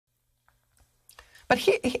But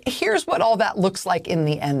here's what all that looks like in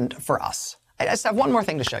the end for us. I just have one more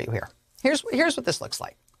thing to show you here. Here's what this looks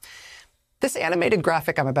like. This animated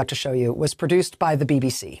graphic I'm about to show you was produced by the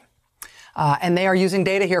BBC. And they are using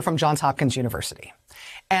data here from Johns Hopkins University.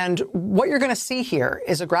 And what you're going to see here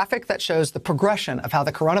is a graphic that shows the progression of how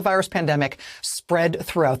the coronavirus pandemic spread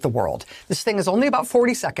throughout the world. This thing is only about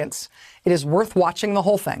 40 seconds. It is worth watching the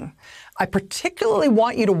whole thing. I particularly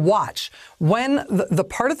want you to watch when the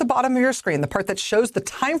part at the bottom of your screen, the part that shows the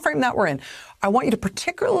time frame that we're in, I want you to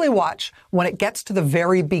particularly watch when it gets to the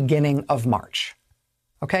very beginning of March.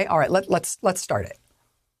 Okay? All right, let's start it.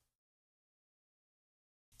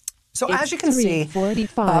 So as you can see,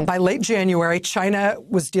 by late January, China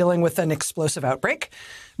was dealing with an explosive outbreak.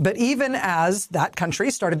 But even as that country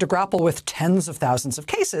started to grapple with tens of thousands of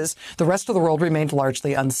cases, the rest of the world remained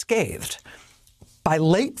largely unscathed. By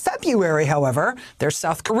late February, however, there's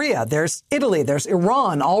South Korea, there's Italy, there's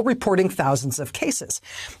Iran, all reporting thousands of cases.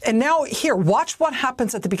 And now here, watch what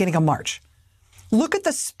happens at the beginning of March. Look at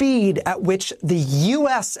the speed at which the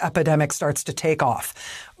U.S. epidemic starts to take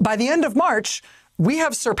off. By the end of March, we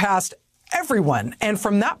have surpassed everyone. And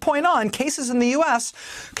from that point on, cases in the U.S.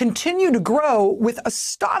 continue to grow with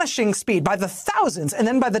astonishing speed by the thousands and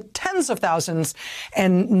then by the tens of thousands,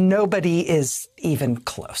 and nobody is even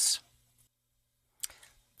close.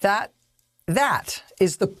 That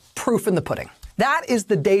is the proof in the pudding. That is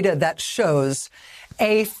the data that shows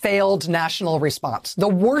a failed national response, the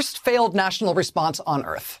worst failed national response on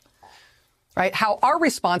earth, right? How our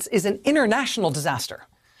response is an international disaster,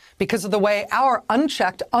 because of the way our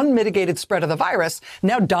unchecked, unmitigated spread of the virus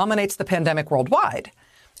now dominates the pandemic worldwide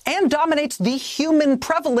and dominates the human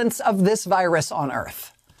prevalence of this virus on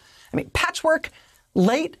Earth. I mean, patchwork,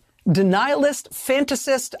 late, denialist,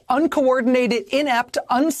 fantasist, uncoordinated, inept,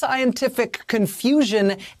 unscientific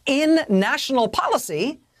confusion in national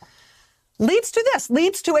policy leads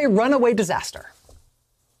to a runaway disaster.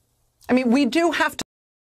 I mean, we do have to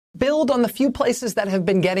build on the few places that have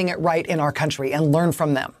been getting it right in our country and learn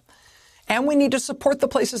from them. And we need to support the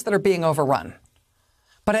places that are being overrun.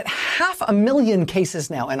 But at 500,000 cases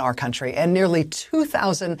now in our country and nearly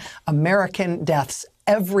 2,000 American deaths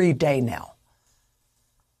every day now,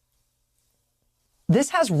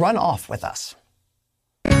 this has run off with us.